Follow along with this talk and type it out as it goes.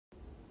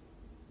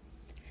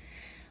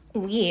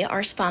We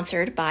are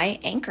sponsored by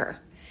Anchor.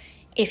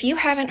 If you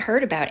haven't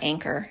heard about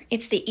Anchor,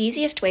 it's the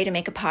easiest way to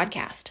make a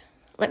podcast.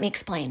 Let me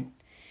explain.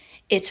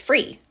 It's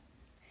free.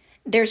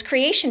 There's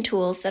creation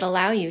tools that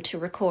allow you to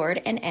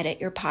record and edit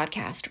your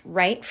podcast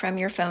right from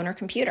your phone or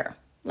computer,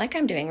 like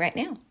I'm doing right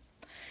now.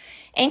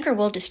 Anchor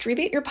will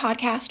distribute your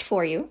podcast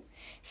for you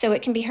so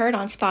it can be heard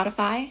on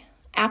Spotify,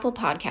 Apple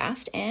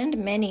Podcast,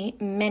 and many,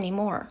 many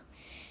more.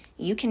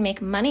 You can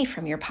make money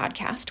from your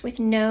podcast with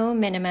no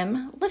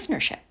minimum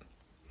listenership.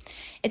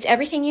 It's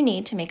everything you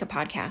need to make a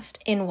podcast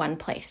in one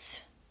place.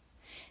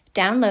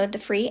 Download the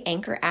free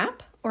Anchor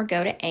app or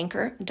go to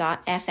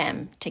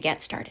anchor.fm to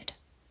get started.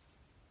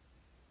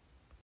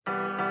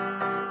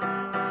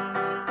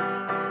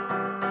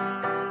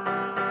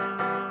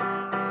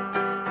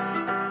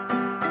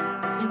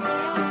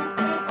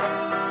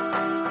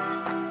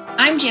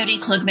 I'm Jody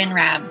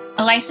Klugman-Rabb,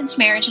 a licensed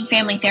marriage and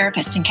family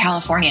therapist in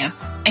California.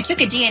 I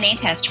took a DNA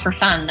test for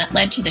fun that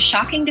led to the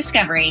shocking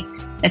discovery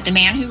that the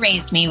man who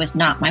raised me was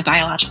not my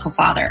biological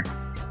father,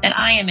 that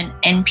I am an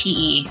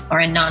NPE, or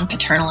a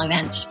non-paternal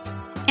event.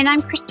 And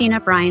I'm Christina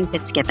Bryan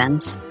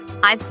Fitzgibbons.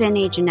 I've been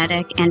a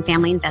genetic and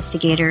family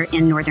investigator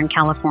in Northern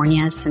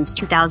California since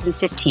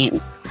 2015.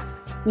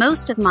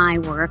 Most of my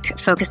work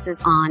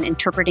focuses on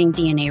interpreting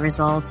DNA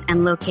results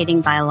and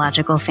locating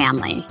biological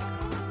family.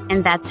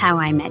 And that's how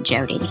I met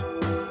Jody.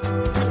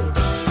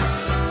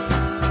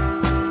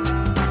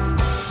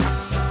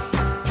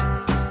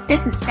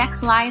 This is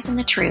Sex, Lies, and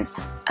the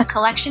Truth, a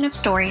collection of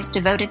stories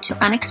devoted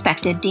to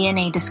unexpected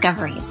DNA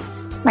discoveries,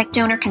 like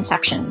donor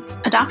conceptions,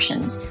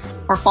 adoptions,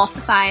 or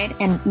falsified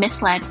and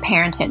misled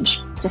parentage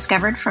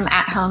discovered from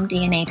at-home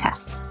DNA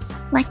tests,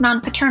 like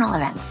non-paternal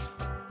events.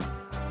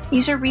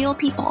 These are real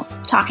people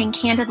talking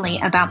candidly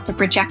about the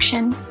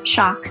rejection,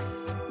 shock,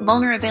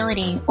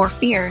 vulnerability, or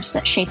fears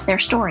that shape their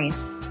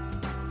stories.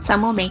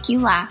 Some will make you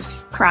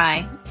laugh,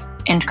 cry,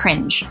 and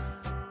cringe.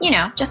 You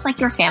know, just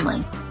like your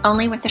family,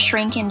 only with a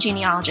shrink and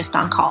genealogist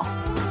on call.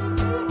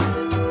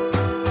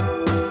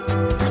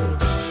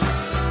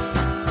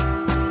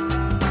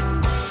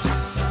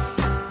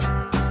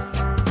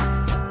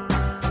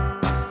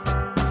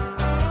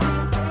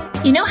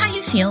 You know how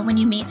you feel when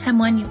you meet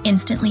someone you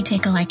instantly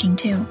take a liking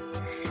to?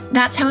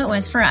 That's how it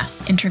was for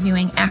us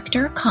interviewing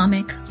actor,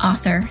 comic,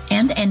 author,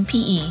 and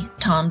NPE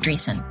Tom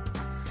Dreesen.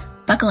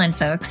 Buckle in,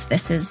 folks.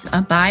 This is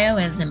a bio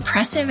as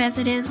impressive as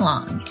it is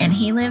long, and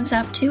he lives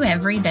up to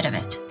every bit of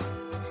it.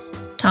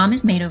 Tom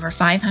has made over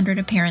 500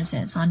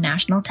 appearances on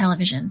national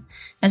television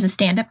as a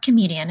stand-up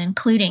comedian,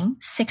 including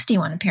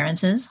 61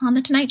 appearances on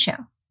The Tonight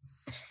Show.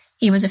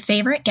 He was a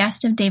favorite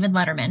guest of David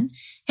Letterman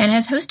and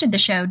has hosted the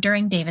show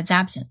during David's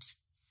absence.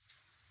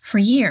 For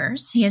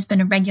years, he has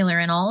been a regular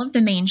in all of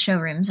the main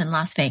showrooms in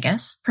Las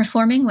Vegas,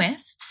 performing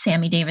with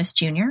Sammy Davis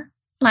Jr.,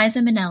 Liza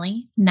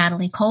Minnelli,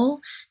 Natalie Cole,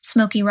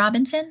 Smokey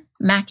Robinson,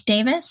 Mac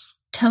Davis,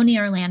 Tony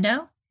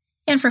Orlando,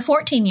 and for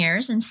 14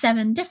 years in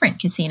 7 different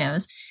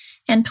casinos,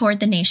 and toured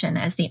the nation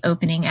as the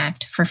opening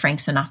act for Frank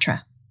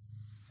Sinatra.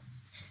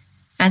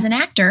 As an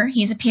actor,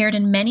 he's appeared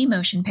in many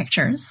motion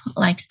pictures,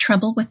 like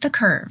Trouble with the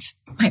Curve,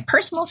 my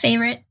personal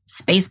favorite,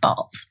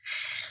 Spaceballs,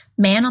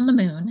 Man on the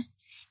Moon,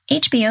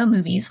 HBO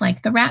movies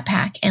like The Rat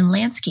Pack and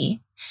Lansky,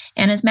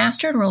 and has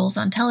mastered roles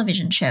on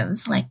television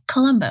shows like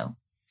Columbo,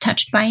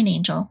 Touched by an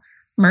Angel,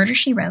 Murder,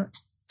 She Wrote,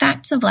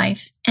 Facts of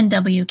Life, and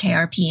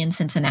WKRP in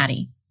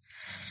Cincinnati.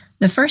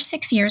 The first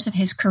 6 years of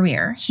his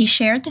career, he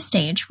shared the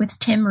stage with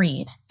Tim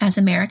Reed as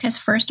America's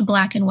first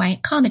black and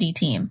white comedy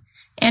team,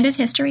 and as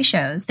history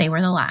shows, they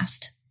were the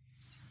last.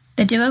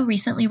 The duo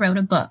recently wrote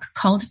a book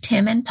called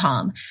Tim and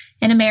Tom,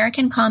 An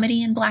American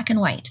Comedy in Black and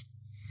White,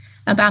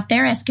 about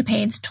their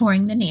escapades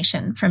touring the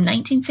nation from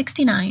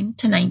 1969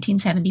 to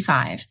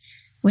 1975,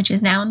 which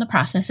is now in the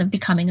process of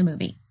becoming a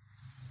movie.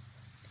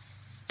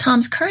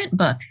 Tom's current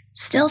book,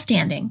 still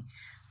standing,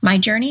 My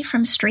Journey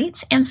from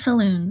Streets and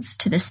Saloons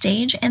to the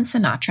Stage and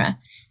Sinatra,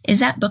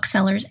 is at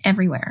booksellers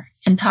everywhere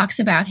and talks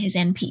about his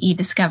NPE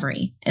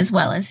discovery, as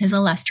well as his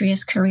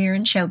illustrious career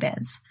in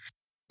showbiz.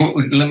 Well,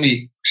 let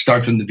me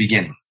start from the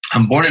beginning.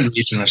 I'm born and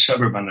raised in a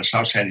suburb on the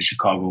south side of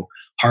Chicago,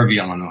 Harvey,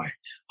 Illinois.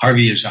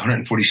 Harvey is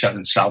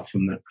 147th south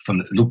from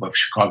the loop of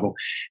Chicago.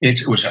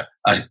 It was a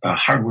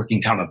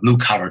hardworking town, a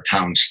blue-collar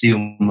town, steel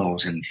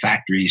mills and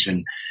factories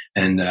and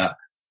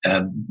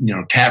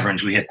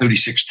taverns. We had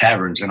 36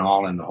 taverns and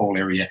all in the whole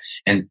area,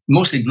 and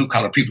mostly blue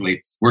collar people.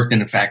 They worked in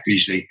the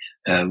factories. They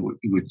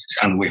would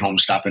on the way home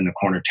stop in the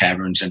corner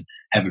taverns and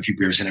have a few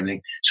beers and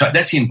everything. So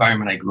that's the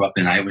environment I grew up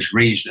in. I was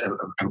raised.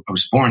 I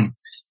was born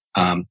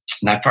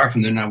not far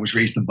from there, and I was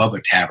raised above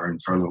a tavern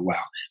for a little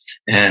while.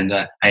 And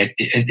I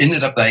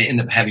ended up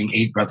having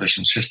 8 brothers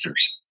and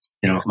sisters.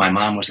 You know, my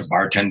mom was a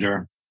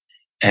bartender,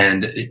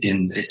 and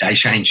I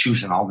shined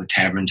shoes in all the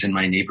taverns in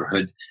my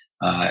neighborhood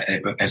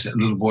as a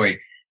little boy.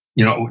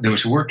 You know, there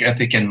was a work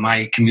ethic in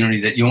my community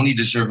that you only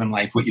deserve in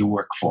life what you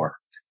work for.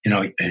 You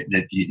know,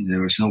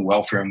 there was no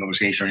welfare in those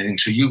days or anything.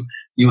 So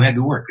you had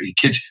to work.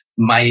 Kids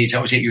my age, I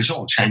was 8 years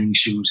old, shining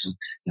shoes. And,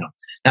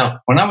 Now,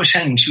 when I was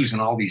shining shoes in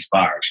all these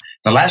bars,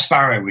 the last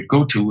bar I would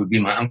go to would be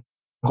my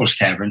uncle's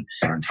tavern,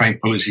 and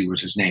Frank Polizzi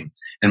was his name.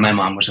 And my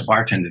mom was a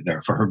bartender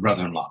there for her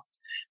brother-in-law.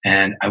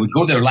 And I would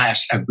go there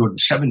last. I would go to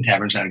 7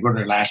 taverns. I'd go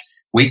there last,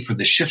 wait for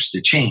the shifts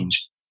to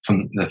change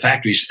from the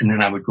factories, and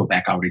then I would go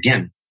back out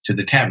again to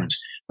the taverns.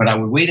 But I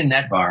would wait in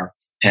that bar,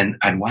 and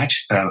I'd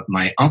watch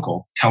my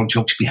uncle tell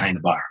jokes behind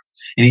the bar.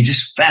 And he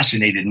just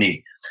fascinated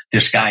me.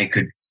 This guy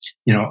could,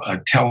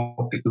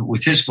 tell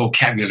with his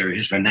vocabulary,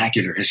 his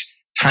vernacular, his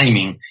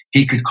timing,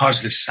 he could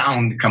cause the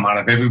sound to come out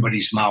of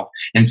everybody's mouth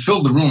and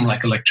fill the room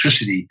like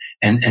electricity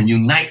and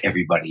unite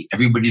everybody.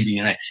 Everybody be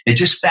united. It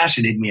just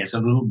fascinated me as a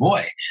little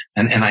boy.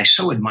 And I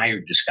so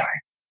admired this guy.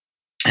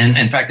 And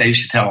in fact, I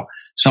used to tell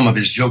some of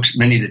his jokes,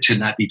 many that should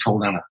not be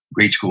told on a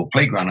grade school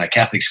playground, a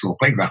Catholic school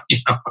playground,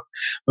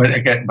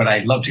 But I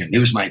loved him. He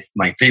was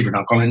my favorite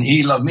uncle, and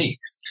he loved me.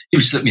 He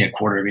would slip me a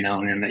quarter every now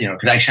and then,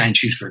 because I shine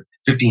shoes for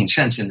 15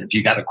 cents, and if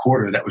you got a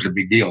quarter, that was a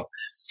big deal.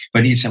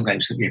 But he'd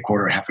sometimes slip me a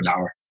quarter, half a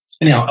dollar.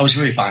 And, I was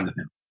very fond of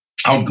him.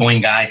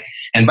 Outgoing guy.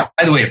 And by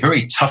the way, a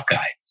very tough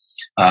guy.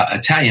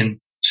 Italian,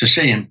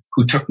 Sicilian,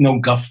 who took no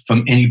guff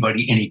from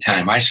anybody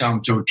anytime. I saw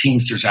him throw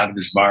Teamsters out of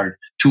his bar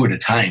 2 at a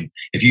time.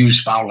 If you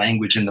used foul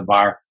language in the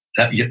bar,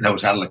 that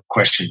was out of the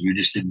question. You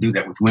just didn't do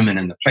that with women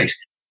in the place.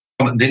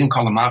 They didn't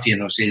call them mafia in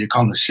those days. They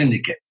called them the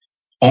syndicate.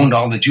 Owned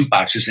all the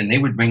jukeboxes, and they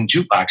would bring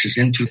jukeboxes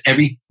into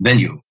every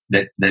venue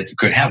that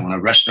could have one,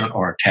 a restaurant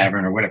or a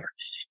tavern or whatever,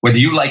 whether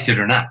you liked it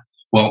or not.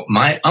 Well,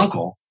 my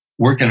uncle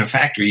worked in a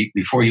factory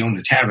before he owned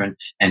a tavern,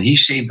 and he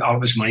saved all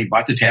of his money,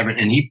 bought the tavern,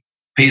 and he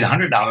paid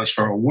 $100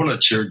 for a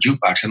Wurlitzer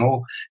jukebox, an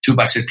old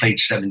jukebox that played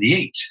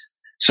 78s.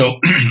 So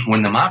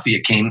when the mafia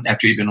came,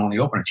 after he'd been only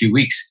open a few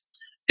weeks,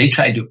 they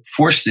tried to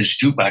force this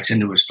jukebox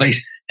into his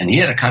place, and he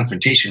had a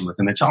confrontation with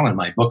them. It's all in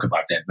my book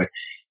about that, but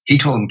he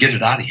told them, get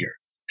it out of here.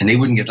 And they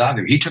wouldn't get it out of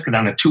there. He took it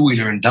on a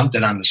 2-wheeler and dumped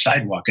it on the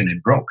sidewalk, and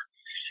it broke.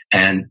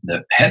 And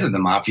the head of the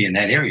mafia in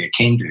that area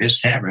came to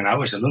his tavern. I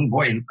was a little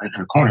boy in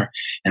a corner,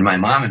 and my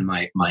mom and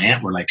my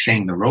aunt were like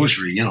saying the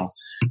rosary,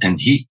 and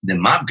the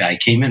mob guy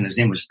came in. His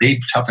name was Babe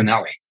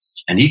Tuffinelli,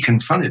 and he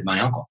confronted my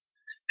uncle.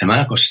 And my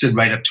uncle stood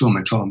right up to him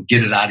and told him,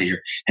 get it out of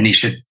here. And he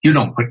said, you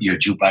don't put your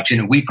jukebox in,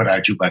 and we put our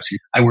jukebox in.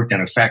 I worked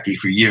in a factory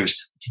for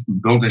years,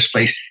 built this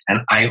place,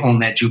 and I own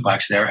that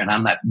jukebox there, and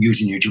I'm not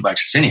using your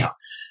jukeboxes anyhow.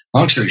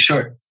 Long story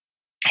short,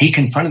 he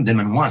confronted them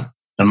and won.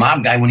 The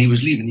mob guy, when he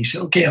was leaving, he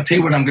said, okay, I'll tell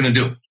you what I'm going to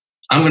do.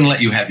 I'm going to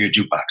let you have your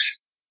jukebox.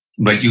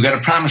 But you got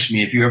to promise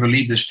me, if you ever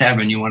leave this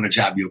tavern, you want a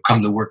job, you'll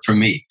come to work for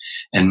me.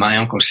 And my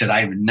uncle said,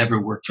 I would never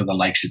work for the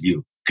likes of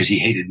you, because he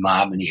hated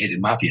mob and he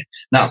hated mafia.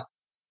 Now,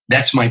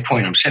 that's my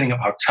point. I'm setting up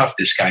how tough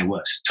this guy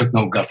was. Took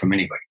no guff from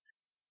anybody.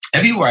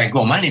 Everywhere I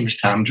go, my name is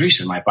Tom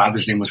Dreesen. My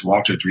father's name was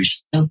Walter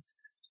Dreesen.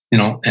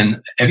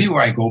 And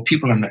everywhere I go,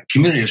 people in the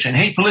community are saying,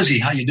 hey,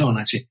 Polizzi, how you doing?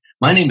 I say,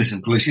 my name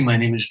isn't Polizzi, my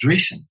name is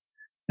Dreesen.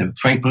 And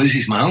Frank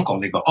Polizzi's my uncle.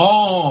 They go,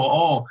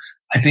 oh,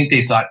 I think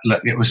they thought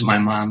it was my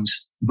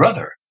mom's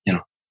brother,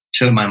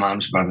 instead of my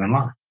mom's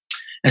brother-in-law.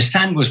 As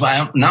time goes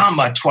by, now I'm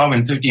about 12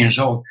 and 13 years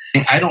old.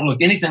 I don't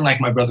look anything like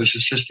my brothers or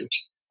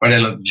sisters, but I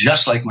look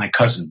just like my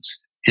cousins,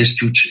 his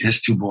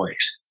two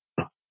boys.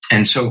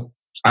 And so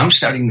I'm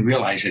starting to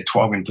realize at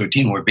 12 and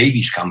 13 where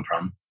babies come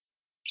from.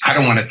 I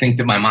don't want to think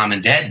that my mom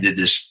and dad did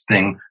this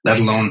thing, let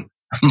alone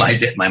my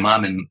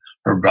mom and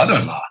her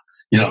brother-in-law,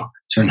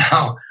 So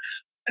now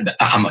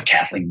I'm a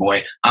Catholic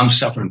boy. I'm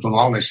suffering from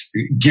all this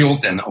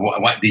guilt and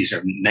what these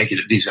are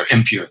negative, these are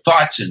impure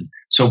thoughts and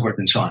so forth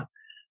and so on.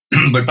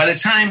 But by the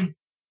time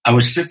I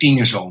was 15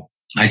 years old,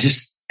 I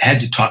just had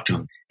to talk to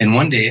him. And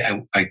one day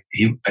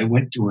I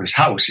went to his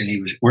house, and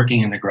he was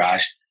working in the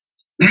garage,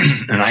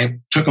 and I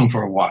took him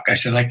for a walk. I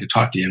said, I'd like to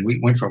talk to you. And we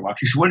went for a walk.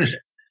 He said, what is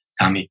it,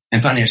 Tommy?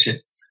 And finally I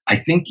said, I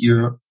think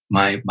you're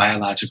my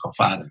biological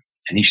father.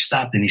 And he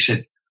stopped and he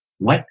said,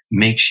 what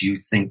makes you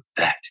think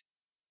that?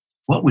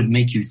 What would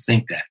make you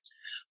think that?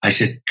 I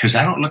said, because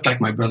I don't look like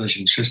my brothers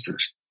and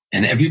sisters.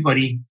 And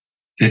everybody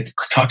that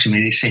talks to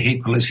me, they say, hey,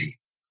 Polizzi.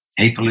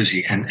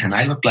 And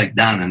I look like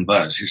Don and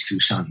Buzz, his 2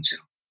 sons.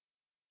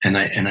 And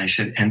I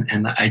said,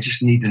 and I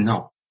just need to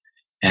know.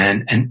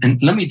 And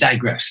let me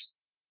digress.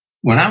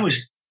 When I was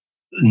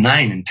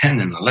 9 and 10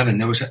 and 11,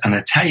 there was an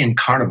Italian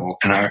carnival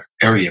in our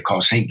area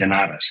called St.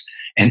 Donata's.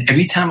 And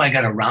every time I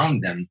got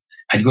around them,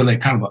 I'd go to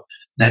that carnival.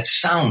 That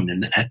sound,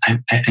 and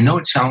I know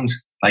it sounds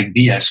like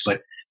BS,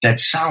 but that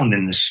sound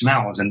and the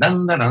smells and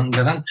dun, dun, dun,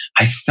 dun, dun,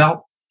 I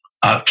felt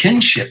a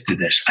kinship to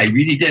this. I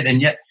really did.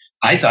 And yet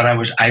I thought I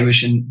was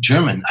Irish and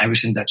German,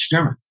 Irish and Dutch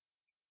German.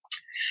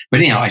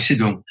 But anyhow, I said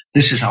to him,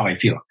 this is how I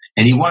feel.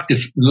 And he walked a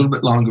little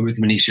bit longer with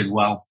me, and he said,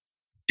 well,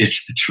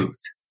 it's the truth.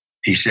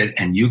 He said,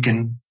 and you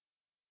can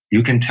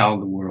tell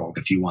the world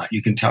if you want.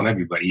 You can tell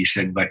everybody. He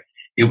said, but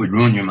it would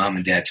ruin your mom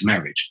and dad's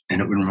marriage,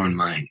 and it would ruin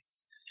mine.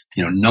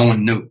 No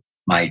one knew.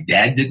 My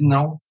dad didn't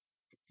know,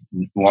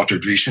 Walter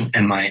Dreesen,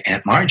 and my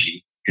Aunt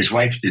Margie, his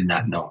wife, did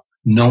not know.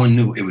 No one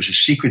knew. It was a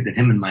secret that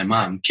him and my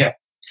mom kept.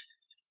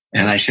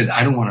 And I said,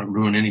 I don't want to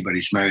ruin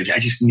anybody's marriage. I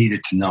just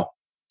needed to know.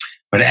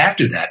 But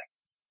after that,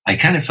 I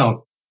kind of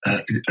felt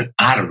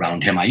odd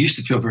around him. I used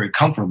to feel very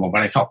comfortable,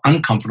 but I felt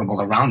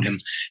uncomfortable around him.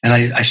 And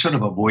I sort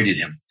of avoided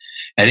him.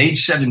 At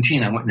age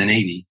 17, I went in the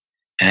Navy.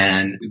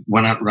 and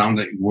went out around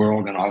the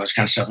world and all this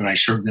kind of stuff. And I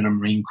served in a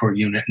Marine Corps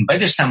unit. And by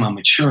this time I'm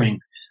maturing.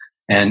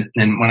 And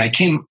when I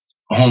came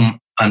home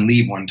on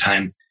leave one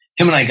time,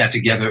 him and I got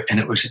together, and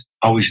it was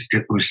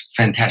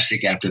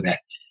fantastic after that.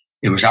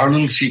 It was our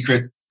little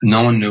secret.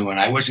 No one knew, and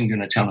I wasn't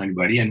going to tell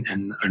anybody, and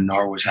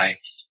nor was I,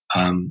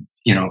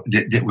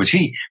 that was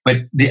he.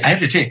 But I have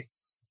to tell you,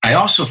 I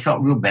also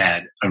felt real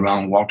bad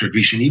around Walter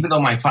Dreesen, even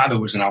though my father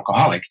was an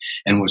alcoholic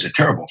and was a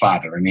terrible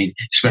father. I mean,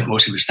 spent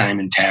most of his time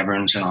in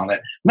taverns and all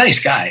that. Nice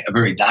guy, a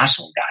very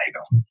docile guy,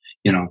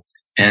 though,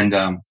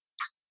 And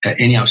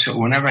anyhow, so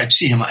whenever I'd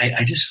see him,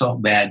 I just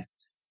felt bad.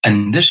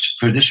 And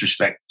for this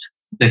respect,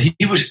 that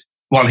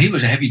while he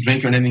was a heavy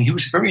drinker and everything, he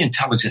was a very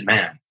intelligent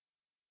man.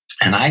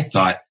 And I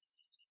thought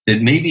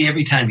that maybe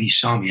every time he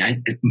saw me,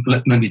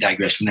 let me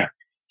digress from there.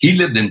 He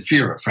lived in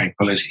fear of Frank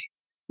Polizzi.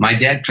 My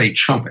dad played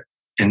trumpet,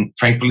 and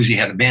Frank Polizzi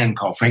had a band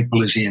called Frank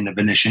Polizzi and the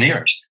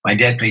Venetianeers. My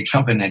dad played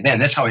trumpet in that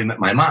band. That's how he met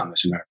my mom,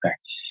 as a matter of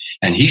fact.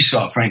 And he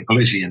saw Frank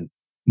Polizzi in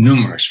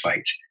numerous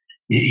fights.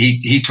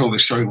 He told a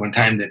story one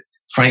time that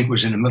Frank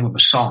was in the middle of a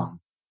song,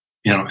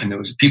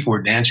 and people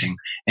were dancing,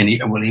 and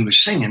when he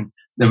was singing,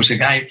 there was a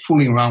guy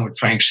fooling around with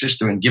Frank's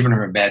sister and giving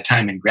her a bad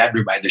time and grabbed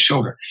her by the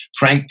shoulder.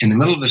 Frank, in the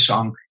middle of the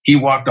song, he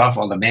walked off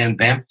while the band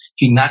vamped.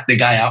 He knocked the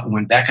guy out and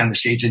went back on the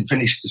stage and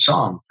finished the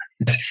song.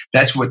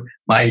 That's what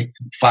my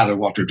father,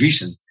 Walter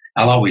Dreesen,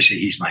 I'll always say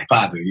he's my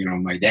father,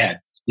 my dad,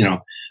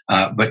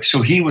 but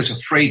so he was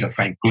afraid of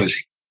Frank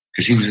Polizzi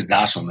because he was a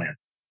docile man.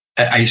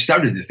 I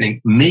started to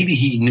think maybe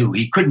he knew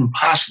he couldn't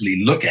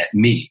possibly look at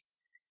me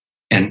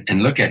and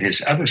look at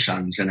his other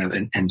sons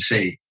and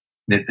say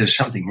that there's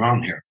something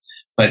wrong here.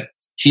 But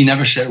he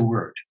never said a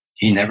word.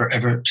 He never,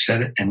 ever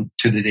said it. And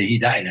to the day he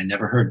died, I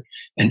never heard.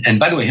 And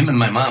by the way, him and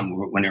my mom,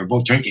 when they were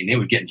both drinking, they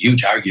would get in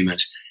huge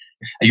arguments.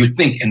 You would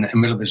think in the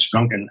middle of his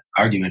drunken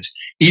arguments,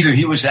 either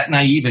he was that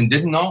naive and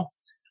didn't know,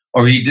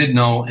 or he did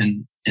know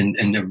and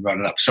never brought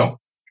it up. So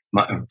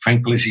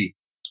Frank Polizzi,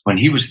 when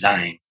he was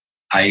dying,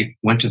 I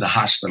went to the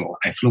hospital.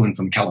 I flew in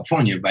from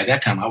California. By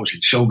that time, I was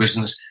in show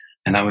business,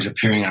 and I was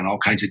appearing on all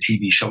kinds of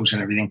TV shows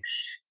and everything.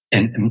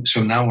 And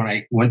so now when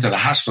I went to the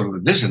hospital to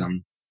visit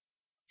him,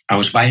 I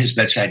was by his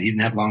bedside. He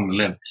didn't have long to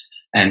live.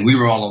 And we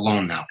were all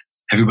alone now.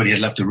 Everybody had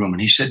left the room. And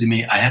he said to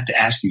me, I have to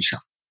ask you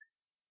something.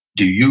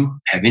 Do you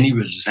have any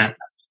resentment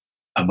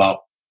about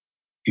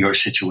your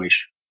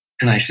situation?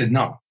 And I said,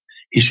 no.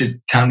 He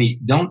said, Tommy,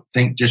 don't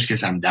think just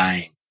because I'm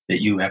dying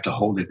that you have to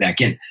hold it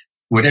back in.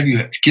 Whatever you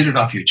have, get it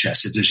off your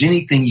chest. If there's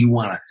anything you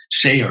want to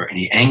say or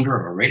any anger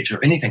or rage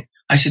or anything,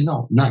 I said,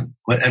 no, none.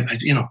 But,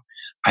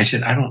 I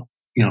said, I don't,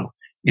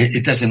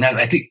 it doesn't matter.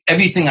 I think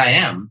everything I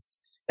am,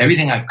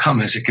 everything I've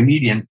come as a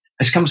comedian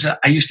has come.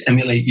 I used to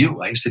emulate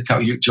you. I used to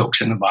tell you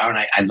jokes in the bar, and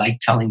I like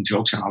telling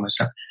jokes and all that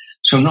stuff.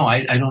 So no,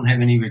 I don't have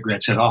any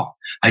regrets at all.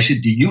 I said,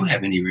 do you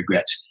have any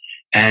regrets?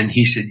 And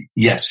he said,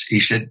 yes. He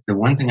said, the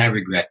one thing I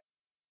regret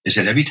is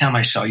that every time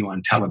I saw you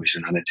on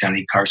television, on the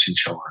Johnny Carson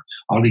show or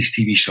all these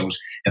TV shows,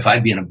 if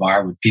I'd be in a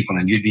bar with people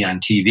and you'd be on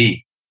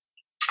TV,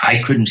 I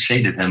couldn't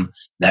say to them,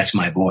 that's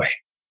my boy.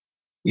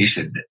 He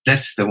said,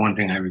 that's the one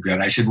thing I regret.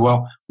 I said,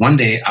 well, one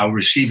day I'll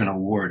receive an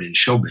award in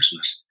show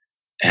business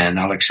and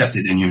I'll accept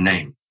it in your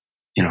name,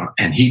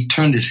 and he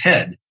turned his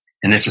head,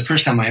 and it's the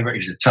first time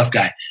he's a tough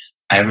guy.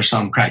 I ever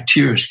saw him cry.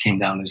 Tears came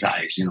down his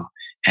eyes,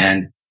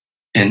 and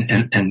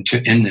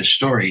to end this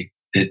story,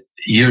 that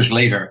years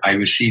later, I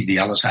received the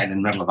Ellis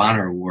Island Medal of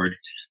Honor Award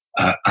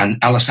on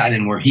Ellis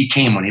Island, where he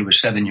came when he was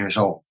 7 years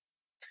old,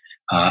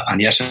 on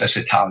the SS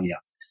Italia.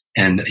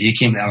 And he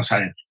came to Ellis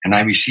Island, and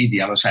I received the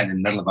Ellis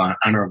Island Medal of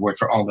Honor Award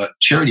for all the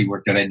charity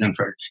work that I'd done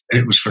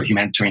it was for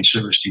humanitarian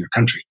service to your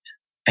country.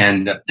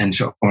 And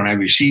so when I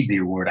received the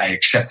award, I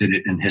accepted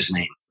it in his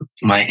name.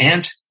 My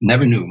aunt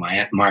never knew, my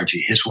Aunt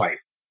Margie, his wife,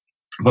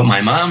 but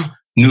my mom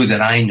knew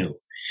that I knew.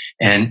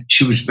 And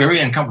she was very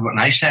uncomfortable. And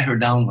I sat her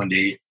down one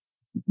day,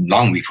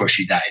 long before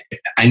she died.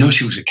 I know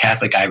she was a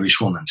Catholic Irish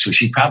woman, so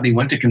she probably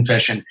went to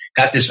confession,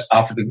 got this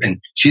off of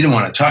and she didn't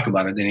want to talk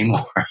about it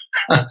anymore.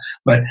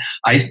 But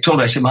I told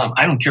her, I said, Mom,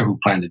 I don't care who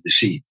planted the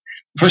seed.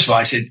 First of all,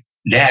 I said,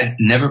 Dad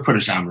never put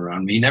his arm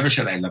around me. He never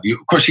said, I love you.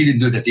 Of course, he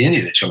didn't do that to any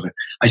of the children.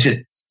 I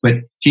said, but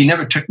he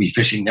never took me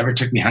fishing, never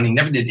took me hunting,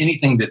 never did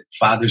anything that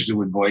fathers do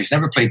with boys,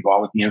 never played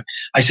ball with me.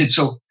 I said,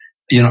 so,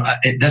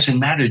 it doesn't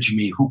matter to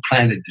me who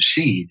planted the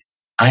seed.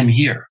 I'm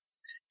here.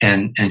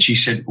 And she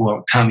said,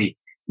 well, Tommy,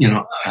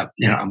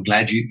 I'm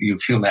glad you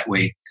feel that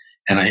way.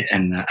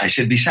 And I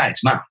said,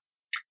 besides, Mom,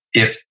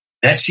 if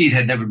that seed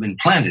had never been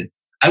planted,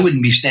 I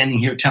wouldn't be standing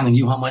here telling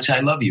you how much I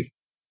love you.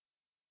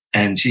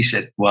 And she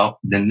said, well,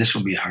 then this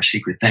will be our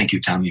secret. Thank you,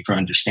 Tommy, for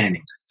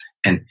understanding.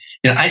 And,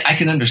 I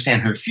can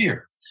understand her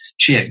fear.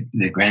 She had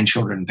the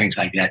grandchildren and things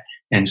like that.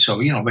 And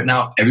so, but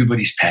now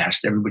everybody's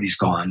passed, everybody's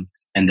gone.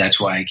 And that's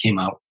why I came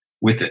out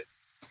with it.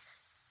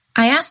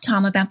 I asked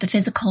Tom about the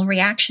physical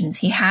reactions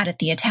he had at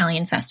the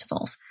Italian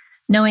festivals,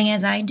 knowing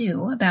as I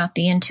do about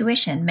the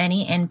intuition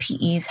many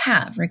NPEs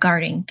have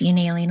regarding the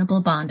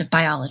inalienable bond of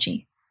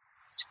biology.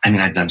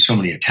 I've done so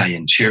many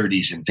Italian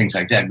charities and things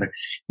like that. But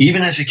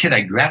even as a kid,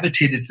 I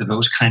gravitated to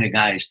those kind of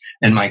guys.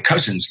 And my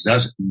cousins,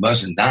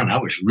 Buzz and Don, I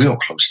was real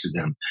close to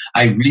them.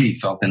 I really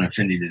felt an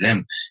affinity to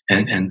them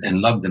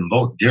and loved them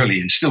both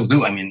dearly and still do.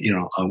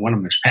 One of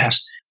them has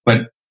passed.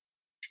 But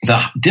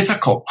the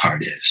difficult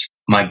part is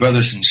my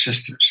brothers and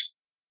sisters,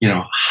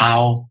 I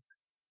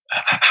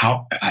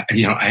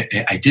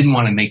didn't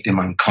want to make them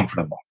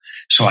uncomfortable.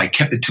 So I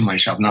kept it to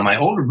myself. Now, my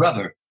older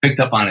brother picked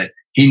up on it.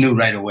 He knew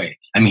right away.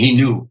 He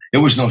knew. It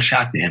was no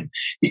shock to him.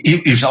 He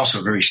was also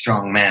a very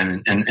strong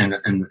man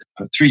and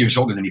 3 years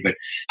older than me, but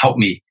helped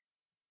me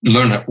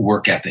learn a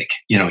work ethic.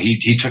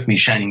 He took me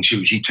shining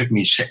shoes. He took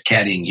me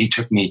caddying. He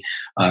took me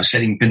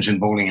setting pins in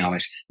bowling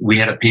alleys. We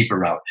had a paper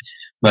route.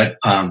 But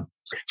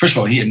first of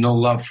all, he had no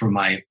love for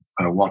my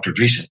Walter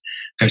Dreesen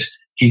because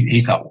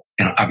he thought,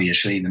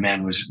 obviously the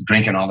man was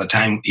drinking all the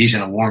time. He's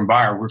in a warm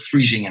bar. We're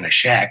freezing in a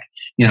shack.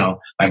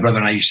 My brother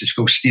and I used to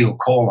go steal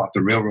coal off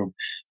the railroad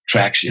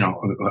tracks,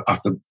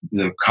 off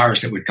the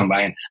cars that would come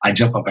by, and I'd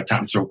jump up at time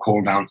and throw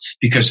coal down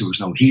because there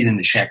was no heat in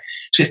the shack.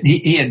 So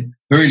he had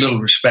very little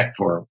respect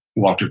for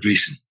Walter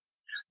Dreesen.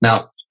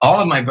 Now, all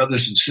of my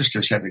brothers and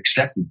sisters have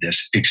accepted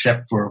this,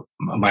 except for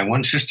my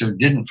one sister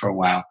didn't for a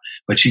while,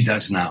 but she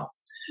does now.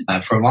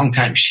 For a long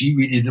time, she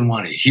really didn't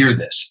want to hear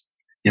this,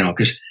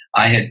 because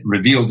I had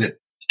revealed it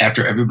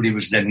after everybody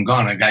was dead and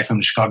gone. A guy from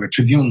the Chicago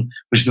Tribune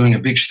was doing a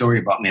big story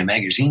about me, a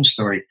magazine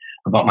story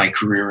about my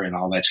career and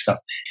all that stuff.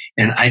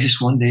 And I just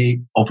one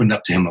day opened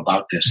up to him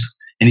about this.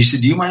 And he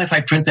said, "Do you mind if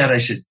I print that?" I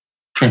said,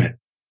 "Print it."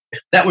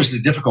 That was the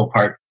difficult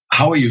part.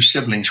 How are your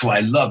siblings, who I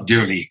love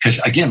dearly? Because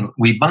again,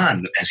 we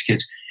bond as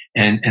kids,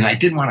 and I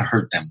didn't want to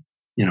hurt them,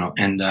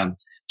 and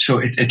so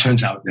it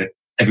turns out that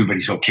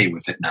everybody's okay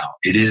with it now.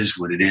 It is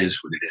what it is,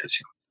 what it is.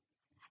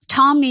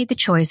 Tom made the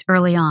choice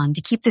early on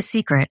to keep the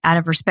secret out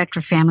of respect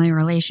for family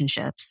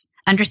relationships,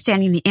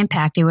 understanding the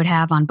impact it would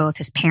have on both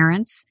his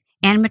parents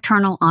and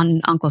maternal aunt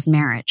and uncle's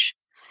marriage.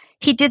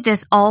 He did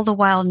this all the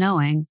while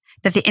knowing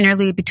that the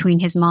interlude between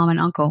his mom and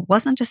uncle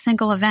wasn't a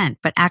single event,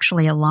 but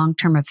actually a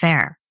long-term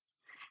affair.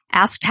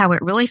 Asked how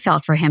it really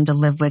felt for him to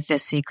live with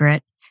this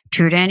secret,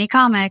 true to any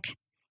comic,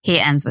 he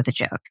ends with a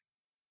joke.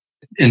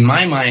 In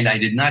my mind, I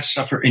did not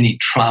suffer any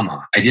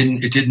trauma. It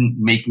didn't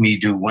make me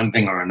do one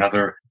thing or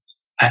another.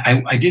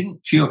 I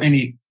didn't feel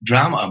any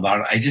drama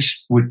about it. I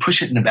just would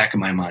push it in the back of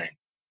my mind.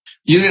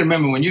 You gotta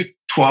remember, when you're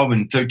 12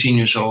 and 13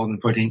 years old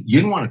and 14,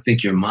 you don't want to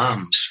think your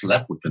mom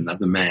slept with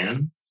another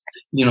man.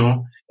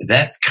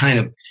 That kind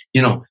of,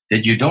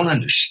 that you don't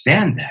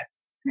understand that.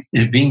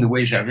 It being the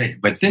ways I've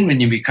raised. But then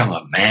when you become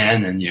a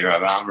man and you're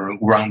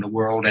around the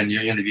world and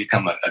you're going to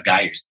become a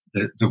guy,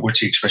 what's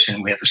the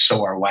expression? We have to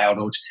sow our wild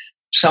oats.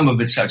 Some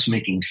of it starts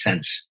making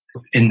sense.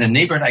 In the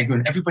neighborhood I grew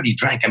in, everybody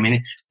drank.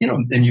 And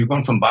you're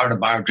going from bar to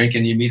bar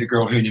drinking, you meet a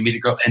girl here and you meet a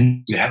girl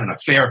and you have an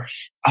affair.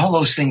 All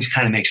those things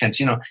kind of make sense.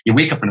 You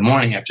wake up in the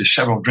morning after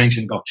several drinks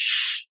and go,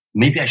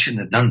 maybe I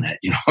shouldn't have done that,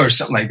 or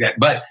something like that.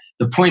 But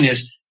the point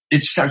is,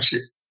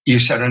 you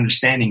start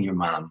understanding your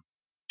mom.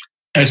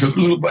 As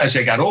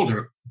I got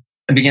older,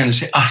 I began to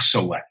say,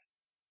 so what?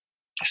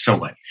 So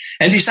what?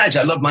 And besides,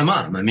 I love my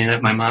mom.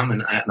 My mom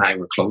and I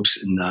were close.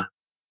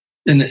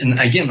 And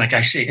again, like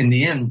I say, in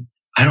the end,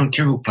 I don't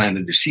care who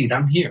planted the seed.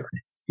 I'm here.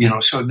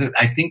 So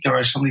I think there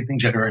are so many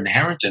things that are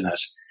inherent in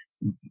us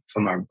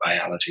from our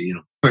biology,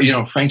 But,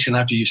 Frank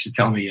Sinatra used to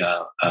tell me,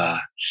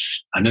 I'll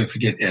never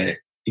forget,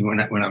 when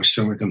I was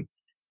still with him,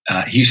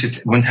 he used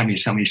to, one time he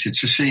told me, he said,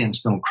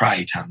 "Sicilians don't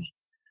cry, Tommy.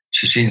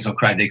 Sicilians don't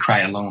cry. They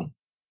cry alone.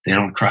 They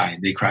don't cry.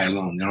 They cry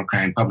alone. They don't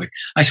cry in public."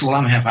 I said, "Well,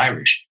 I'm half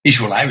Irish." He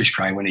said, "Well, Irish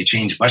cry when they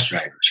change bus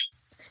drivers."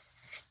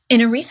 In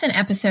a recent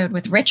episode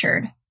with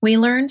Richard, we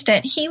learned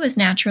that he was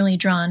naturally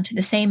drawn to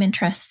the same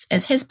interests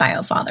as his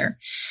biofather.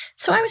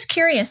 So I was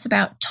curious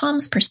about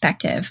Tom's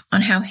perspective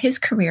on how his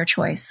career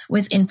choice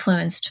was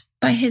influenced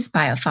by his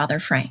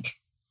biofather, Frank.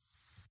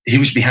 He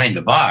was behind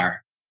the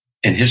bar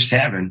in his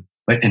tavern.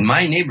 But in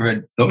my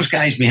neighborhood, those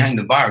guys behind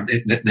the bar,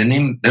 their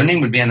name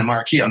would be on the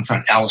marquee on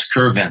front. Alice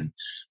Curvin,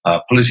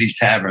 Polizzi's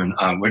Tavern,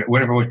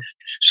 whatever.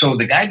 So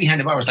the guy behind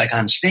the bar was like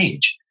on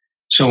stage.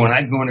 So when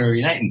I'd go in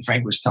every night and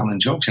Frank was telling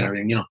jokes and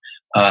everything,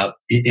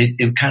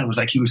 it kind of was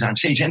like he was on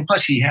stage. And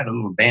plus he had a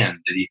little band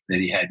that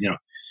he had,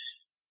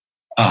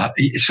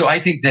 So I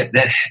think that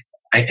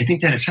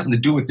has something to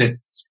do with it.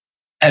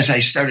 As I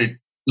started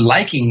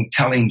liking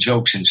telling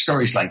jokes and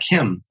stories like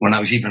him when I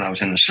was in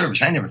the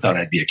service, I never thought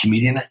I'd be a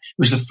comedian. It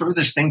was the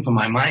furthest thing from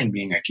my mind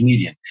being a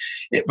comedian.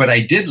 But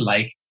I did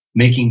like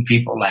making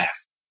people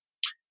laugh.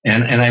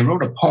 And I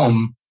wrote a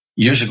poem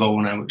years ago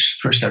when I was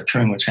first started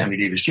touring with Sammy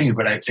Davis Jr.,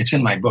 but it's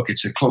in my book.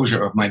 It's the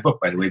closure of my book,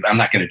 by the way. But I'm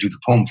not going to do the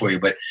poem for you,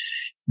 but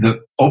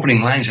the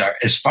opening lines are,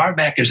 "As far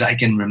back as I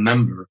can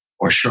remember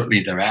or shortly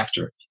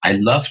thereafter, I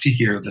love to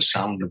hear the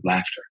sound of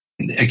laughter."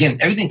 And again,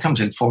 everything comes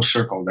in full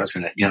circle,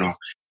 doesn't it?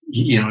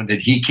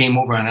 That he came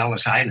over on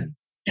Ellis Island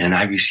and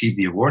I received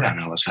the award on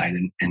Ellis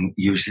Island and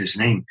used his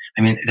name.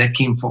 That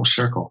came full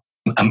circle.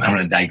 I'm going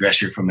to digress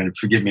here for a minute.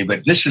 Forgive me,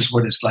 but this is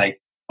what it's like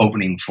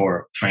opening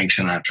for Frank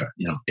Sinatra.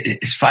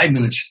 It's 5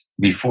 minutes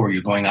before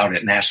you're going out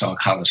at Nassau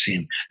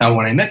Coliseum. Now,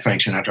 when I met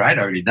Frank Sinatra, I'd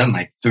already done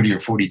like 30 or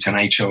 40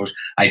 Tonight shows.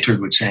 I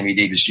toured with Sammy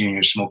Davis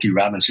Jr., Smokey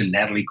Robinson,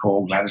 Natalie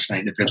Cole, Gladys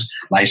Knight and the Pips,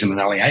 Liza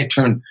Minnelli. I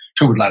toured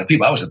with a lot of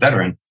people. I was a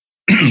veteran,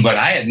 but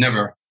I had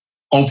never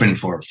opened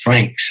for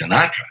Frank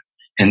Sinatra.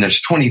 And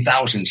there's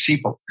 20,000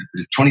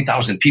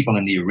 people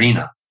in the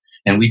arena.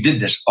 And we did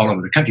this all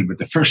over the country. But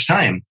the first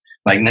time,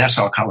 like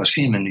Nassau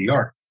Coliseum in New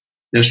York,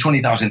 there's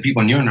 20,000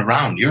 people and you're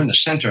in the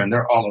center and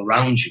they're all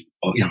around you.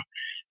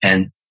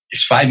 And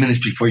it's 5 minutes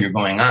before you're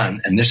going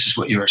on. And this is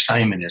what your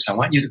assignment is. I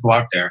want you to go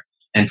out there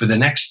and for the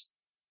next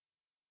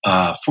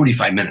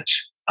 45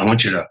 minutes, I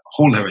want you to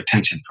hold their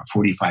attention for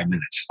 45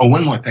 minutes. Oh,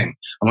 one more thing.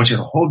 I want you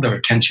to hold their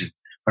attention,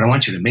 but I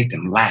want you to make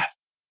them laugh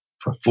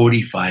for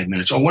 45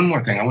 minutes. Oh, one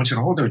more thing. I want you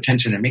to hold their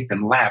attention and make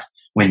them laugh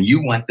when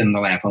you want them to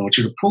laugh. I want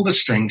you to pull the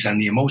strings on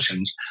the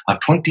emotions of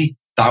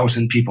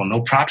 20,000 people. No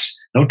props,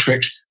 no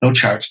tricks, no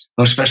charts,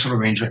 no special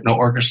arrangement, no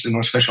orchestra,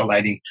 no special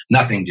lighting,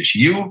 nothing. Just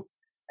you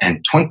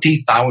and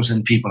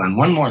 20,000 people. And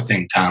one more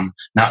thing, Tom,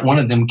 not one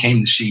of them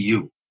came to see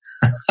you.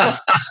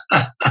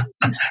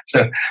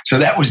 So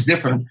that was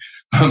different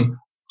from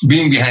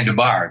being behind a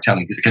bar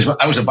telling people, because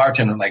I was a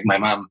bartender like my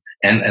mom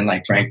and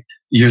like Frank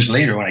years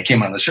later when I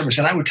came on the service,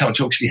 and I would tell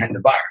jokes behind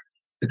the bar.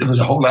 But there was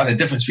a whole lot of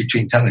difference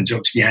between telling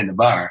jokes behind the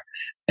bar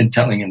and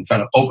telling in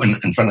front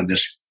of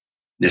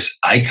this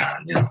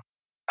icon.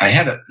 I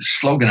had a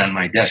slogan on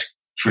my desk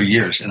for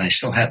years, and I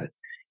still have it.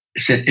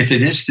 It said, "If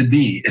it is to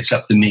be, it's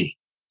up to me."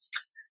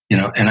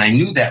 And I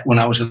knew that when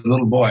I was a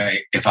little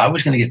boy, if I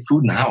was going to get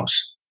food in the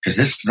house, because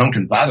this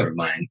drunken father of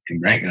mine,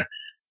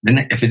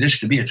 then if it is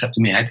to be, it's up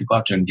to me. I had to go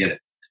out there and get it.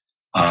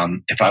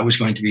 If I was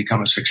going to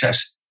become a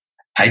success,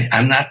 I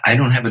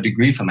don't have a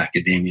degree from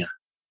academia.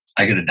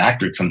 I got a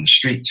doctorate from the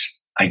streets.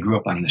 I grew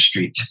up on the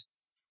streets.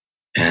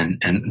 And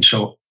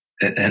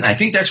I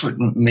think that's what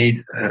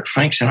made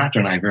Frank Sinatra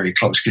and I very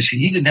close, because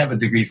he didn't have a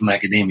degree from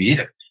academia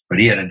either, but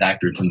he had a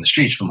doctorate from the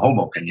streets, from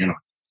Hoboken,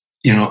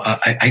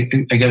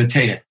 I got to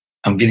tell you,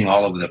 I'm getting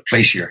all over the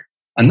place here.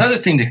 Another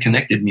thing that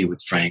connected me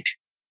with Frank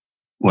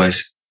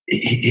was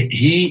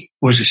he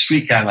was a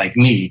street guy like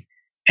me.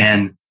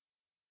 And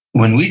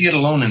when we get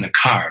alone in the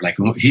car, like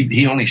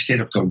he only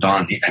stayed up till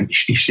dawn.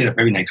 He stayed up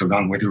every night till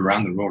dawn, whether we were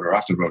on the road or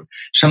off the road.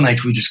 Some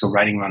nights we just go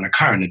riding around the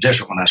car in the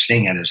desert when I was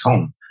staying at his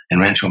home in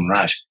Rancho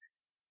Mirage.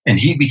 And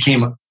he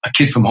became a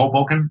kid from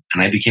Hoboken,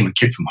 and I became a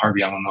kid from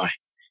Harvey, Illinois.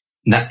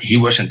 He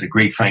wasn't the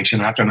great Frank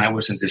Sinatra, and I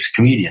wasn't this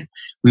comedian.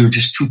 We were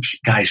just two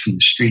guys from the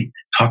street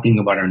talking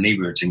about our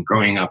neighborhoods and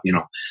growing up,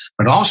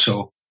 But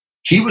also,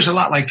 he was a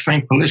lot like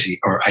Frank Polizzi,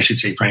 or I should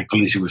say Frank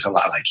Polizzi was a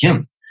lot like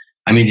him.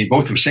 I mean, they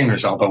both were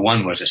singers, although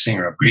one was a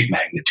singer of great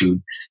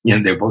magnitude.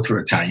 They both were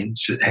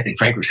Italians. I think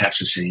Frank was half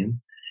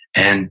Sicilian.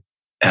 And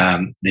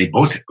they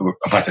both were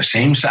about the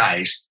same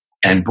size,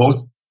 and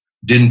both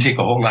didn't take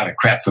a whole lot of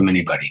crap from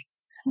anybody.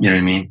 You know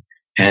what I mean?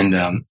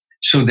 And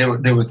so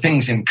there were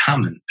things in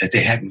common that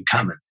they had in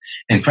common.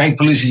 And Frank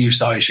Polizzi used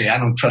to always say, "I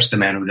don't trust a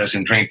man who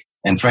doesn't drink."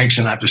 And Frank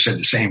Sinatra said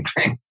the same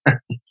thing.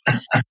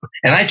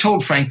 And I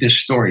told Frank this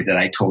story that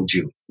I told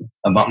you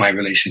about my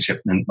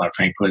relationship and about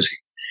Frank Polizzi.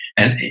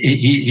 And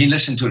he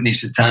listened to it and he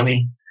said,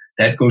 "Tommy,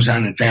 that goes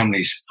on in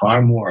families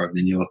far more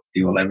than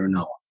you'll ever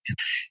know."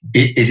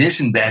 It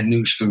isn't bad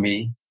news for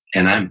me,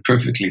 and I'm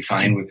perfectly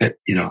fine with it,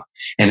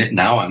 And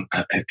now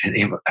it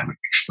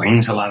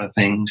explains a lot of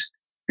things.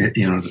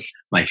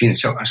 My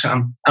feelings. So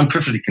I'm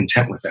perfectly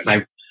content with it.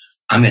 And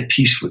I'm at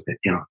peace with it,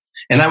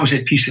 And I was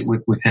at peace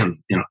with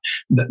him,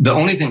 The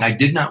only thing I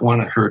did not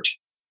want to hurt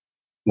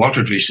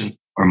Walter Dreesen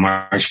or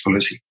Marge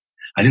Polizzi.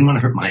 I didn't want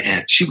to hurt my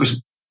aunt. She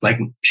was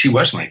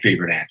my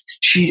favorite aunt.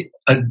 She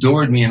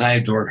adored me and I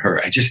adored her.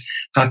 I just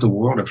thought the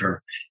world of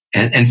her.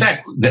 And in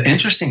fact, the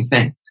interesting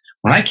thing,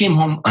 when I came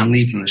home on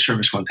leave from the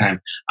service one time,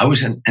 I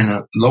was in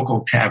a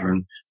local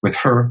tavern with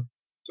her,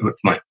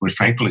 with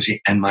Frank Polizzi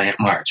and my Aunt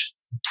Marge,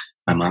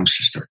 my mom's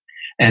sister.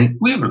 And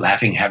we were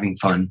laughing, having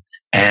fun.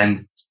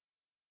 And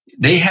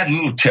they had a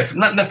little tiff,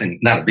 not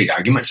a big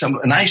argument.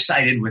 And I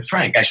sided with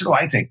Frank. I said, "Oh,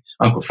 I think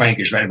Uncle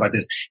Frank is right about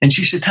this." And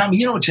she said,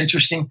 "Tommy, what's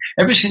interesting?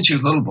 Ever since you're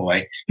a little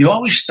boy, you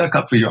always stuck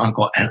up for your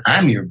uncle, and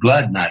I'm your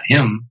blood, not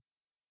him."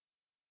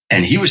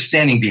 And he was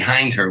standing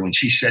behind her when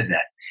she said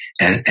that.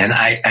 And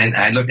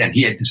I looked, and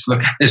he had this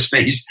look on his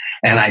face.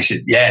 And I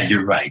said, "Yeah,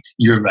 you're right.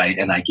 You're right."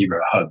 And I gave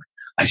her a hug.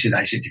 I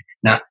said,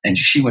 "Now," and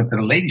she went to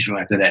the ladies' room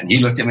after that. And he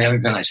looked at me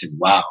and I said,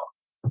 "Wow."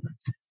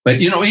 But,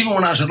 even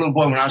when I was a little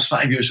boy, when I was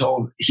 5 years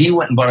old, he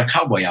went and bought a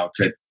cowboy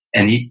outfit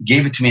and he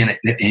gave it to me and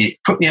he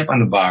put me up on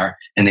the bar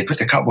and they put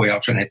the cowboy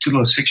outfit and I had two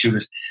little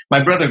 6-shooters.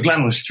 My brother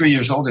Glenn was 3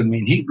 years older than me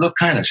and he looked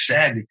kind of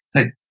sad. He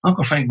said,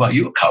 "Uncle Frank bought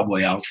you a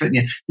cowboy outfit."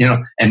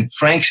 And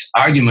Frank's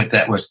argument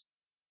that was,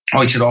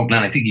 he said, "Oh,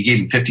 Glenn, I think he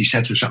gave him 50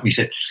 cents or something."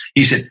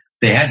 He said,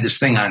 "They had this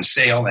thing on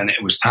sale and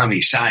it was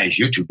Tommy's size.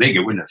 You're too big. It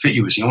wouldn't have fit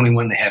you. It was the only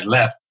one they had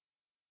left."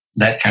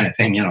 That kind of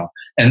thing,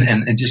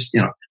 and just,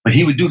 but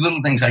he would do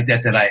little things like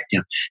that I,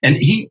 and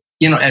he,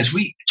 as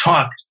we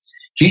talked,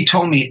 he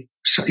told me,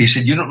 he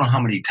said, "You don't know how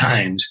many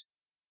times,"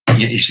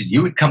 he said,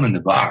 "you would come in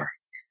the bar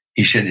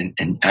He said,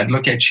 and I'd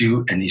look at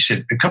you, and he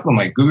said, a couple of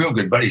my real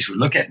good buddies would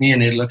look at me,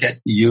 and they'd look at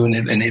you, and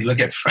they'd look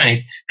at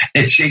Frank, and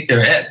they'd shake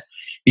their head.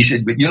 He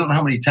said, but you don't know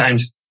how many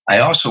times I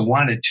also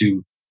wanted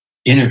to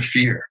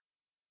interfere.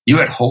 You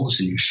had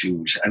holes in your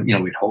shoes. We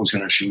had holes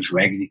in our shoes,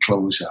 raggedy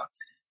clothes.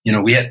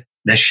 We had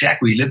the shack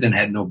we lived in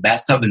had no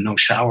bathtub and no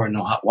shower and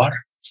no hot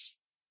water.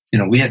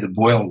 We had to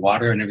boil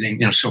water and everything.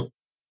 So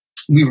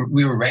we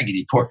were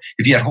raggedy poor.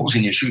 If you had holes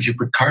in your shoes, you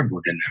put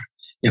cardboard in there.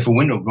 If a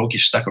window broke, you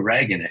stuck a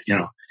rag in it.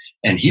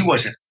 And he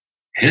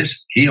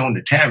owned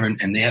a tavern,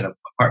 and they had an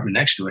apartment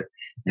next to it,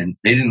 and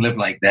they didn't live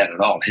like that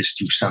at all. His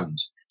two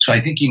sons. So I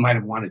think he might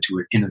have wanted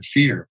to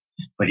interfere,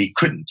 but he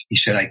couldn't. He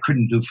said, I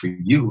couldn't do for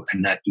you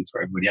and not do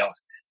for everybody else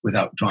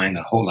without drawing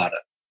a whole lot of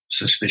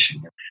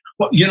suspicion.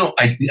 Well,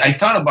 I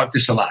thought about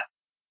this a lot.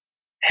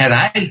 Had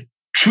I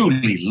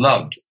truly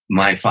loved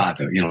my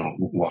father,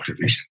 Walter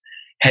Dreesen,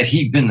 had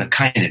he been the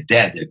kind of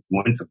dad that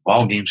went to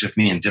ball games with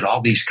me and did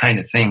all these kind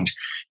of things,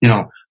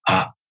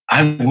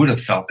 I would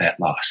have felt that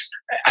loss.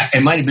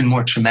 It might have been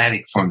more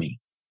traumatic for me.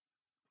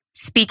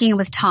 Speaking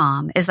with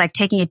Tom is like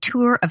taking a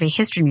tour of a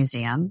history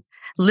museum,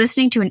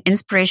 listening to an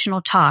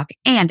inspirational talk,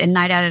 and a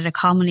night out at a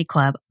comedy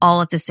club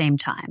all at the same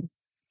time.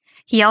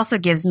 He also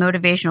gives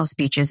motivational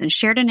speeches and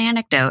shared an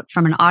anecdote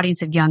from an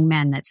audience of young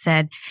men that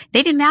said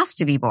they didn't ask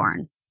to be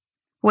born.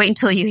 Wait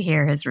until you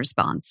hear his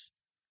response.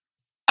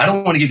 I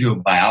don't want to give you a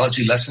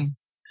biology lesson,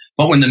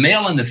 but when the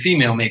male and the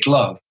female make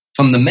love,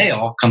 from the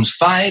male comes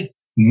 5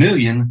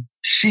 million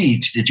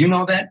seeds. Did you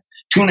know that?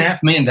 2.5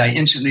 million die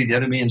instantly. The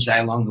other millions die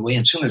along the way.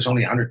 And soon there's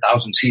only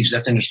 100,000 seeds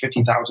left. Then there's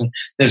 50,000.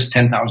 There's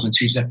 10,000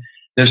 seeds left.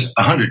 There's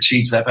 100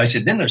 seeds left. I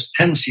said, then there's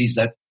 10 seeds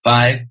left.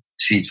 5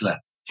 seeds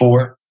left.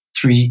 4,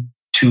 3,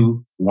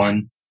 2,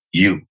 1.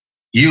 You.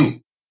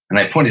 And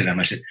I pointed at him.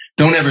 I said,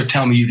 don't ever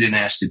tell me you didn't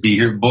ask to be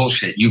here.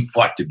 Bullshit. You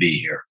fought to be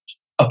here.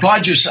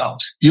 Applaud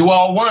yourselves. You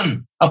all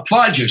won.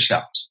 Applaud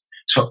yourselves.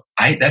 So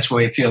that's the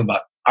way I feel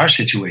about our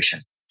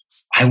situation.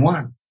 I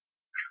won.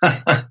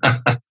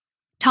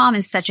 Tom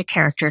is such a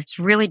character. It's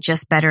really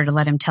just better to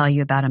let him tell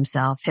you about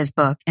himself, his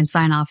book, and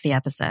sign off the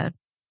episode.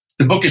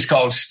 The book is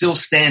called Still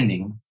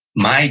Standing,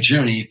 My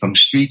Journey from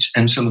Streets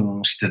and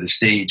Saloons to the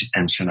Stage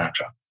and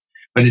Sinatra.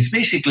 But it's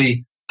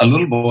basically a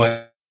little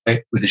boy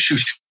with a shoe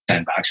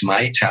shine box,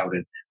 my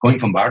childhood, going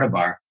from bar to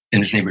bar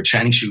in his neighborhood,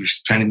 shining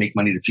shoes, trying to make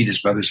money to feed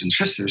his brothers and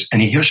sisters.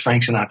 And he hears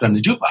Frank Sinatra on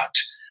the jukebox,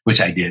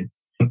 which I did.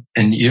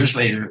 And years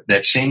later,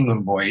 that same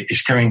little boy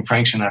is carrying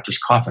Frank Sinatra's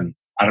coffin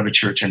out of a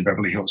church in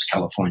Beverly Hills,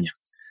 California.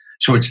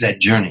 So it's that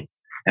journey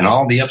and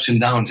all the ups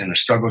and downs and the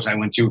struggles I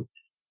went through,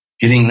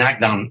 getting knocked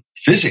down,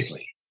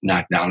 physically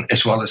knocked down,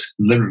 as well as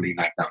literally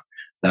knocked down.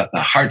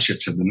 The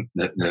hardships of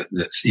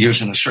the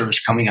years in the service,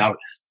 coming out,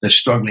 the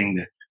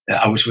struggling.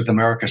 I was with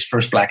America's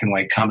first black and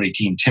white comedy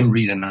team, Tim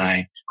Reed and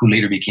I, who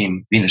later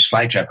became Venus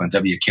Flytrap on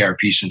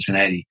WKRP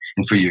Cincinnati.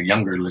 And for your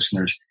younger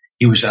listeners,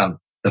 he was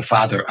the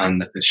father on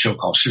the show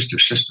called Sister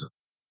Sister.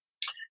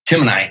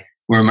 Tim and I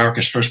were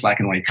America's first black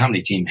and white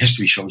comedy team.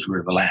 History shows we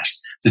were the last.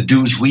 The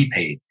dues we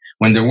paid.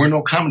 When there were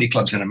no comedy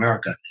clubs in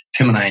America,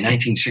 Tim and I,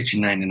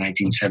 1969 to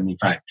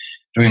 1975,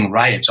 during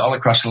riots all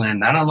across the land,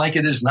 not unlike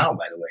it is now,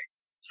 by the way.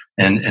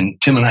 And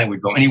Tim and I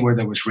would go anywhere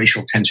there was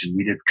racial tension.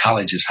 We did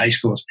colleges, high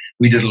schools.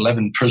 We did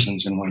 11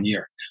 prisons in 1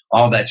 year.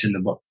 All that's in the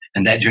book.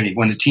 And that journey,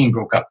 when the team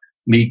broke up,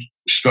 me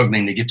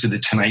struggling to get to the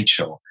Tonight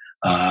Show.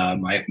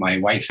 My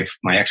wife,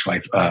 my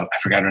ex-wife, I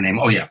forgot her name.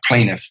 Oh yeah,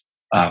 Plaintiff.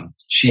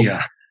 She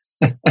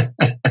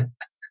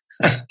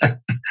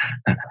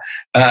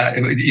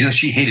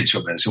hated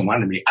show business and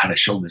wanted me out of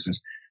show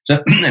business.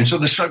 So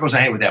the struggles I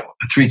had with that,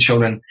 3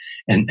 children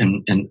and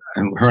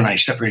her and I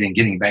separating and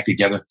getting back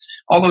together,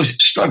 all those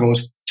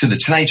struggles, to the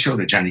Tonight Show,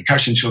 the Johnny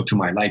Carson Show, to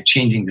my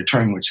life-changing The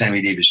Touring with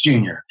Sammy Davis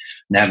Jr.,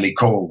 Natalie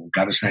Cole,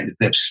 Goddess Night at the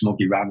Pips,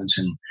 Smokey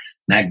Robinson,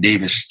 Mac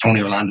Davis, Tony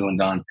Orlando and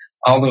Don,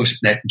 all those,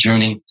 that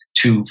journey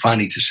to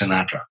finally to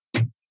Sinatra.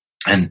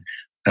 And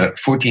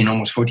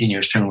almost 14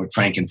 years touring with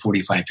Frank in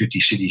 45, 50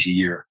 cities a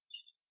year.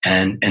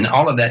 And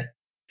all of that,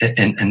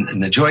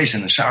 and the joys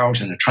and the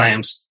sorrows and the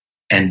triumphs.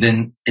 And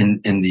then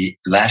in the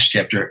last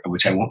chapter,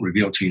 which I won't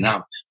reveal to you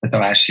now, but the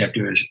last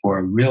chapter is where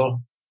a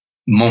real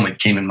moment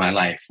came in my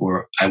life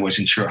where I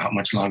wasn't sure how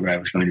much longer I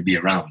was going to be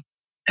around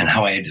and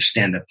how I had to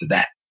stand up to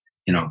that,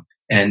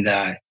 and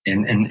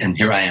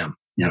here I am,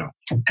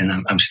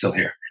 and I'm still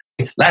here.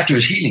 Laughter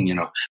is healing,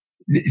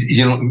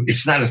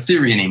 it's not a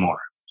theory anymore.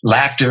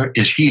 Laughter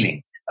is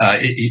healing.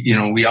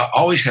 We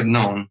always have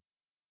known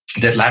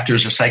that laughter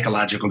is a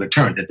psychological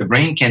deterrent, that the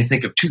brain can't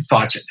think of 2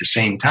 thoughts at the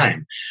same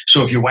time.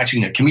 So if you're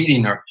watching a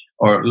comedian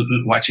or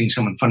watching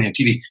someone funny on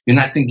TV, you're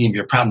not thinking of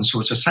your problem.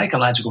 So it's a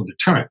psychological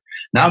deterrent.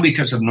 Now,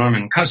 because of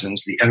Norman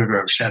Cousins, the editor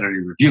of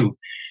Saturday Review,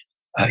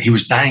 he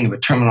was dying of a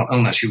terminal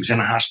illness. He was in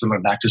a hospital.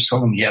 Doctors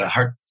told him he had a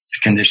heart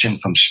condition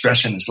from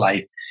stress in his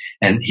life.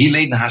 And he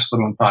laid in the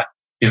hospital and thought,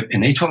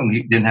 and they told him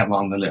he didn't have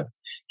long to live.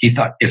 He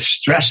thought, if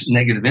stress,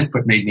 negative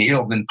input made me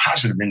ill, then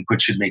positive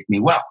input should make me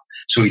well.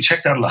 So he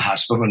checked out of the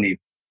hospital and he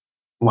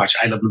watched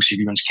I Love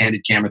Lucy reruns,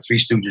 Candid Camera, Three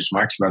Stooges,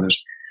 Marx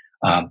Brothers,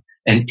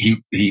 And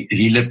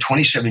he lived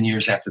 27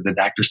 years after the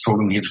doctors told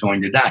him he was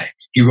going to die.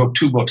 He wrote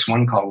 2 books,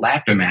 one called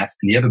Laughtermath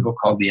and the other book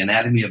called The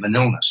Anatomy of an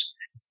Illness.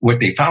 What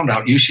they found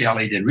out,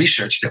 UCLA did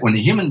research that when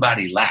the human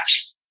body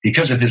laughs,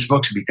 because of his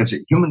books, because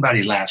the human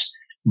body laughs,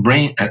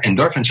 brain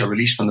endorphins are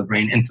released from the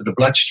brain into the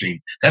bloodstream.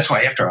 That's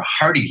why after a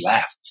hearty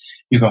laugh,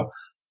 you go,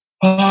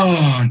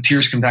 oh, and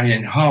tears come down your,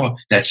 and oh,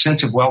 that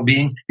sense of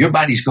well-being, your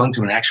body's going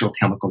through an actual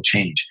chemical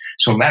change.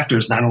 So laughter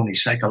is not only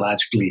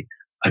psychologically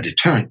a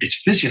deterrent, it's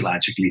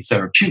physiologically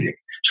therapeutic.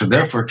 So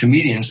therefore,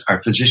 comedians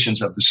are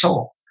physicians of the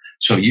soul.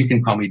 So you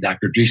can call me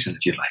Dr. Dreesen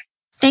if you'd like.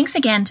 Thanks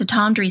again to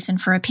Tom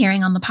Dreesen for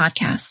appearing on the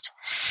podcast.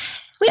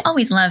 We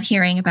always love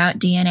hearing about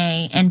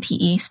DNA and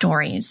PE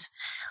stories,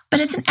 but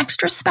it's an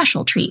extra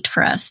special treat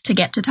for us to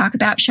get to talk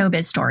about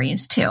showbiz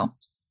stories too.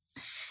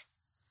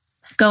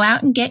 Go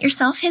out and get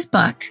yourself his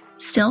book,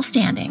 Still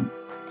Standing,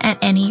 at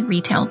any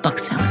retail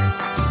bookseller.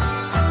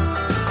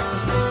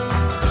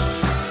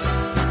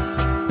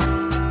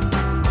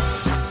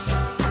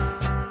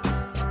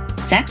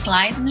 Sex,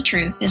 Lies, and the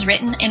Truth is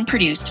written and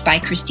produced by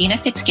Christina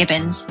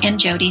Fitzgibbons and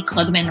Jody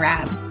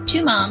Klugman-Rabb,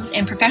 2 moms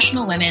and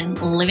professional women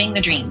living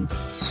the dream.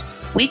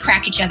 We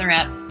crack each other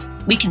up,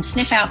 we can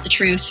sniff out the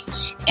truth,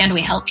 and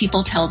we help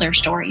people tell their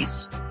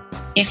stories.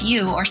 If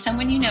you or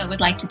someone you know would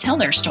like to tell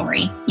their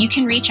story, you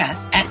can reach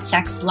us at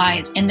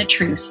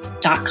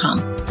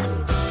sexliesandthetruth.com.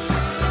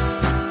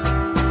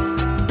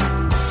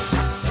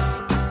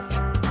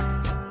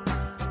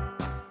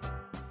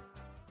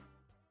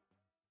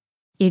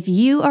 If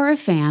you are a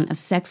fan of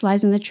Sex,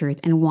 Lies, and the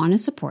Truth and want to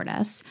support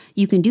us,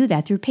 you can do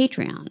that through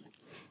Patreon.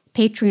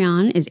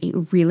 Patreon is a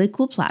really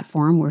cool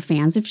platform where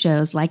fans of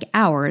shows like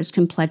ours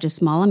can pledge a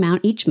small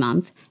amount each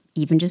month,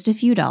 even just a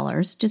few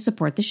dollars, to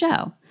support the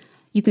show.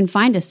 You can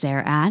find us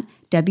there at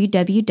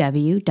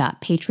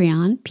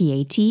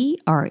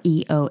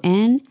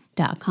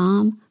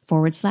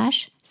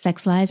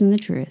www.patreon.com/Sex, Lies, and the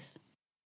Truth.